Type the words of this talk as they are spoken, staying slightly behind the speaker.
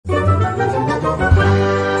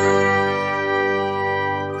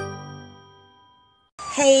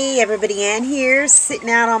everybody, Ann here, sitting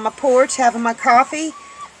out on my porch having my coffee,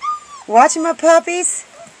 watching my puppies.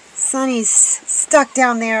 Sonny's stuck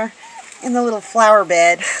down there in the little flower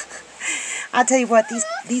bed. I tell you what,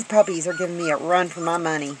 these puppies are giving me a run for my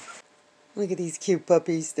money. Look at these cute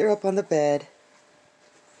puppies. They're up on the bed.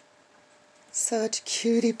 Such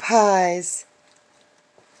cutie pies.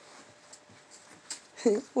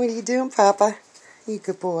 What are you doing, Papa? You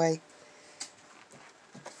good boy.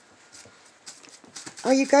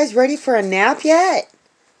 Are you guys ready for a nap yet?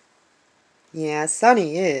 Yeah,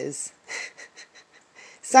 Sonny is.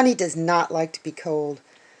 Sonny does not like to be cold.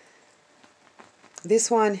 This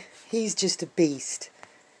one, he's just a beast.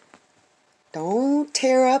 Don't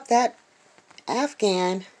tear up that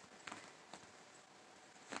Afghan.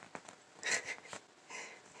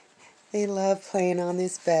 They love playing on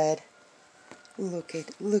this bed. Look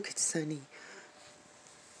at Sonny.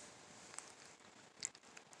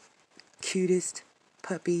 Cutest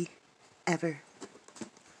puppy ever.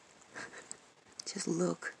 Just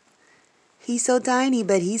look. He's so tiny,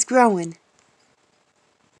 but he's growing.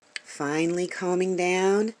 Finally calming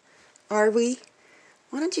down, are we?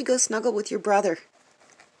 Why don't you go snuggle with your brother?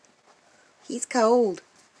 He's cold.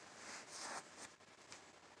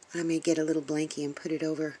 I may get a little blankie and put it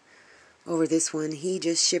over this one. He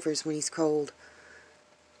just shivers when he's cold.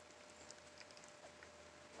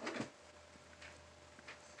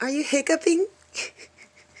 Are you hiccuping?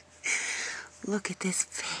 Look at this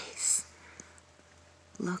face.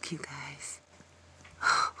 Look, you guys.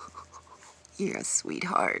 You're a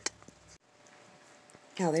sweetheart.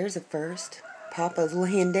 Now there's a first. Papa's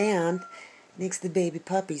laying down next to the baby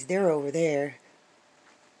puppies. They're over there.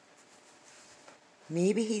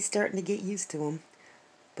 Maybe he's starting to get used to them.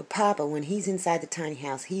 But Papa, when he's inside the tiny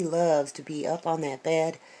house, he loves to be up on that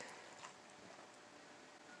bed.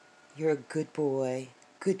 You're a good boy.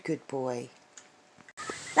 Good boy.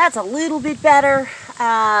 That's a little bit better.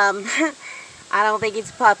 I don't think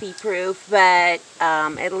it's puppy proof, but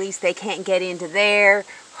at least they can't get into there.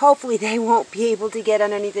 Hopefully they won't be able to get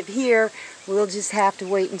underneath of here. We'll just have to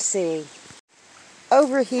wait and see.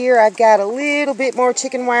 Over here I've got a little bit more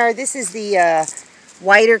chicken wire. This is the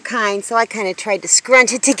whiter kind, so I kind of tried to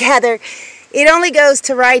scrunch it together. It only goes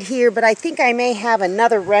to right here, but I think I may have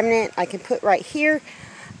another remnant I can put right here.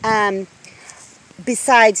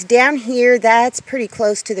 Besides down here, that's pretty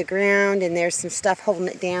close to the ground, and there's some stuff holding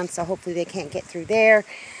it down, so hopefully they can't get through there.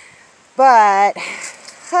 But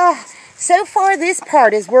so far this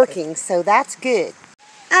part is working, so that's good.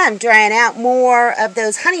 I'm drying out more of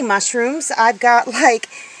those honey mushrooms. I've got like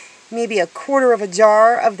maybe a quarter of a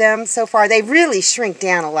jar of them so far. They really shrink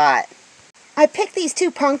down a lot. I picked these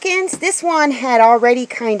two pumpkins. This one had already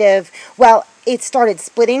kind of, well, it started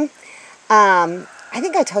splitting. I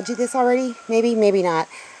think I told you this already. Maybe not.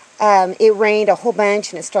 It rained a whole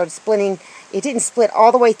bunch and it started splitting. It didn't split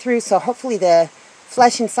all the way through, so hopefully the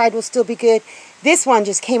flesh inside will still be good. This one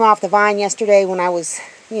just came off the vine yesterday when I was,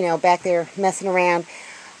 back there messing around.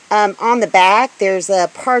 On the back, there's a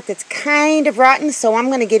part that's kind of rotten, so I'm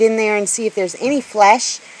going to get in there and see if there's any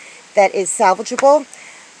flesh that is salvageable.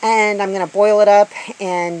 And I'm going to boil it up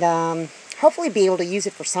and hopefully be able to use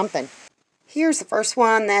it for something. Here's the first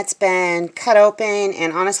one that's been cut open,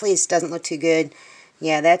 and honestly, it doesn't look too good.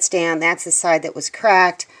 Yeah, that's down. That's the side that was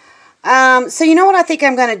cracked. So you know what I think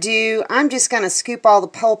I'm going to do? I'm just going to scoop all the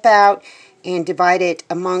pulp out and divide it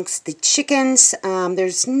amongst the chickens.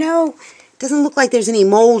 Doesn't look like there's any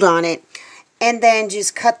mold on it. And then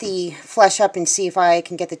just cut the flesh up and see if I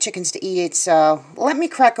can get the chickens to eat it. So let me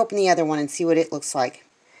crack open the other one and see what it looks like.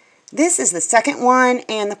 This is the second one,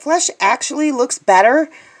 and the flesh actually looks better.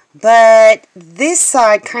 But this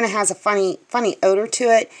side kind of has a funny odor to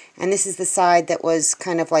it, and this is the side that was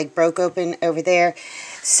kind of like broke open over there.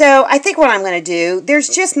 So I think what I'm going to do, there's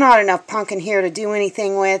just not enough pumpkin here to do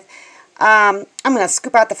anything with. I'm going to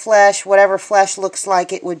scoop out the flesh. Whatever flesh looks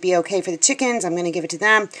like it would be okay for the chickens, I'm going to give it to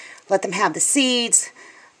them. Let them have the seeds,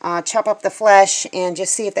 chop up the flesh, and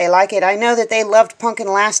just see if they like it. I know that they loved pumpkin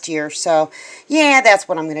last year, so yeah, that's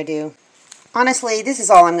what I'm going to do. Honestly, this is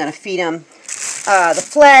all I'm going to feed them. The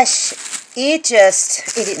flesh, it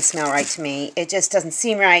didn't smell right to me. It just doesn't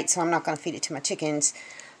seem right, so I'm not going to feed it to my chickens.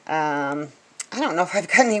 I don't know if I've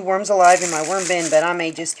got any worms alive in my worm bin, but I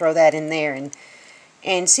may just throw that in there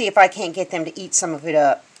and see if I can't get them to eat some of it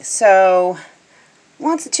up. So,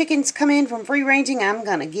 once the chickens come in from free ranging, I'm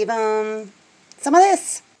going to give them some of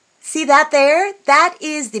this. See that there? That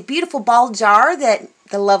is the beautiful ball jar that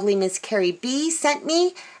the lovely Miss Carrie B sent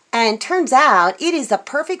me. And turns out it is the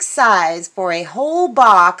perfect size for a whole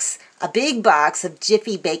box, a big box of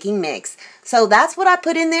Jiffy baking mix. So that's what I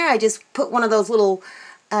put in there. I just put one of those little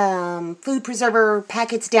food preserver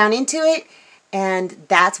packets down into it, and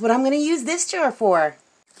that's what I'm going to use this jar for.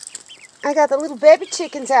 I got the little baby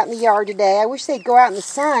chickens out in the yard today. I wish they'd go out in the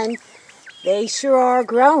sun. They sure are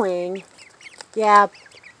growing. Yeah,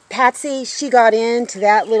 Patsy, she got into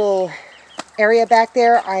that little area back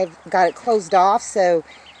there. I've got it closed off so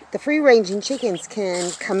the free-ranging chickens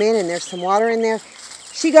can come in, and there's some water in there.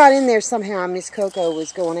 She got in there somehow. Miss Coco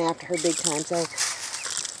was going after her big time. So,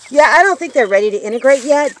 yeah, I don't think they're ready to integrate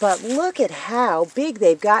yet, but look at how big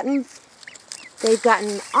they've gotten. They've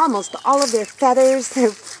gotten almost all of their feathers, their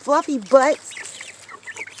fluffy butts.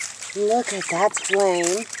 Look at that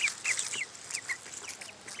flame.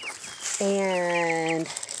 And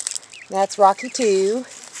that's Rocky too.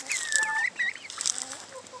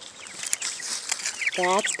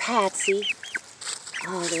 That's Patsy.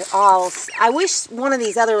 Oh, they're all... I wish one of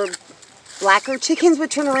these other blacker chickens would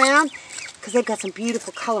turn around, because they've got some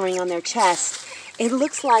beautiful coloring on their chest. It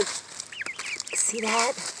looks like... See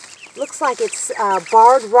that? Looks like it's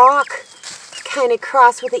barred rock, kind of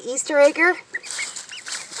crossed with an Easter egger.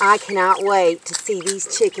 I cannot wait to see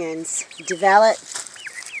these chickens develop.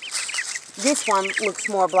 This one looks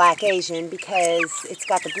more black Asian because it's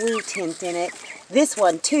got the blue tint in it. This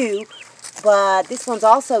one too, but this one's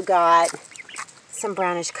also got some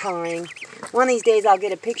brownish coloring. One of these days I'll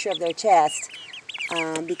get a picture of their chest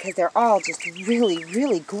because they're all just really,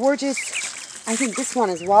 really gorgeous. I think this one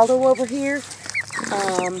is Waldo over here.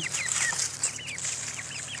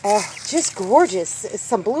 Just gorgeous.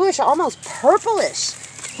 Some bluish, almost purplish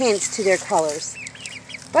hints to their colors.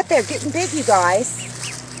 But they're getting big, you guys.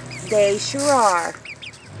 They sure are.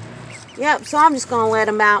 Yep, so I'm just going to let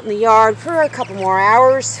them out in the yard for a couple more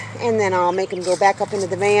hours, and then I'll make them go back up into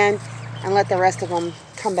the van and let the rest of them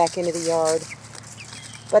come back into the yard.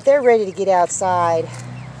 But they're ready to get outside.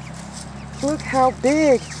 Look how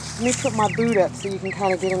big. Let me put my boot up so you can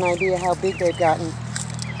kind of get an idea how big they've gotten.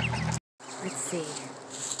 Let's see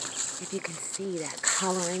if you can see that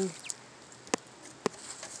coloring.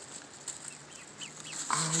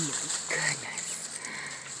 Oh my goodness.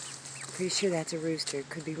 Pretty sure that's a rooster.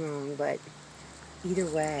 Could be wrong, but either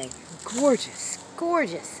way, gorgeous,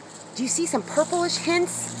 gorgeous. Do you see some purplish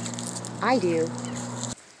hints? I do.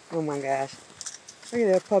 Oh my gosh. Look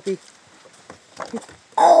at that puppy.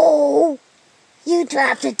 Oh! You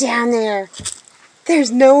dropped it down there.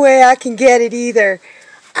 There's no way I can get it either.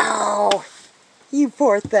 Oh, you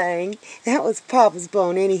poor thing. That was Papa's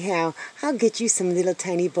bone anyhow. I'll get you some little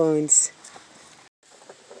tiny bones.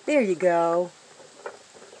 There you go.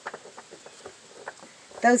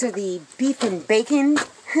 Those are the beef and bacon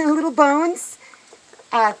little bones.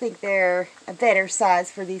 I think they're a better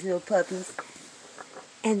size for these little puppies.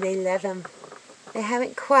 And they love them. They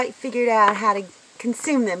haven't quite figured out how to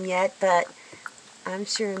consume them yet, but I'm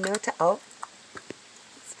sure in no time. Oh,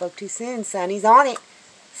 spoke too soon. Sonny's on it.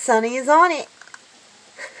 Sonny is on it.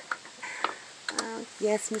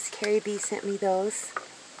 Yes, Miss Carrie B sent me those.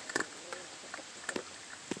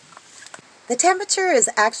 The temperature is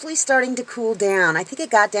actually starting to cool down. I think it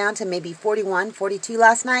got down to maybe 41, 42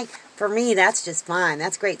 last night. For me, that's just fine.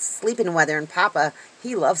 That's great sleeping weather. And Papa,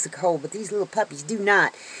 he loves the cold, but these little puppies do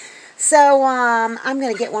not. So I'm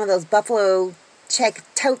going to get one of those buffalo check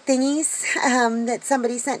tote thingies that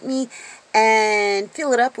somebody sent me and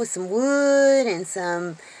fill it up with some wood and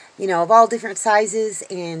some, you know, of all different sizes,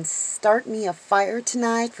 and start me a fire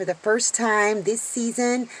tonight for the first time this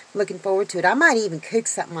season. Looking forward to it. I might even cook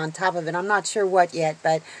something on top of it. I'm not sure what yet,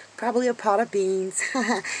 but probably a pot of beans.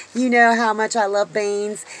 You know how much I love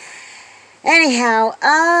beans. Anyhow,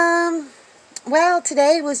 well,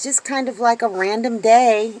 today was just kind of like a random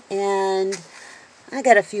day, and I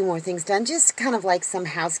got a few more things done, just kind of like some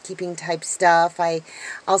housekeeping type stuff. I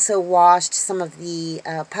also washed some of the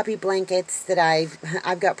puppy blankets that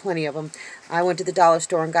I've got plenty of them. I went to the dollar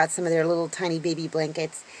store and got some of their little tiny baby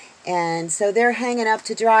blankets, and so they're hanging up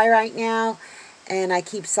to dry right now, and I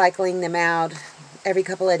keep cycling them out every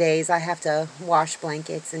couple of days. I have to wash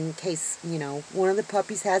blankets in case, you know, one of the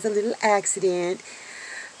puppies has a little accident.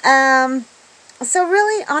 So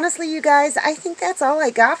really, honestly, you guys, I think that's all I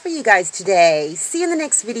got for you guys today. See you in the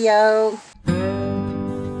next video.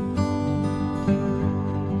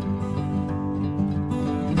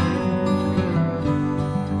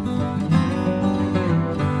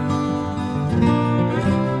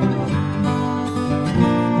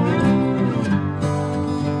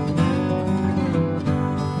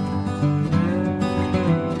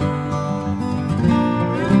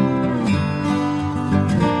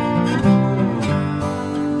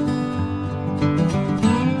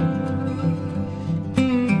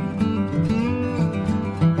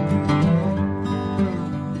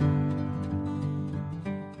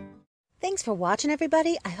 Thanks for watching,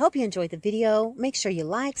 everybody. I hope you enjoyed the video. Make sure you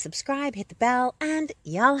like, subscribe, hit the bell, and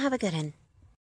y'all have a good one.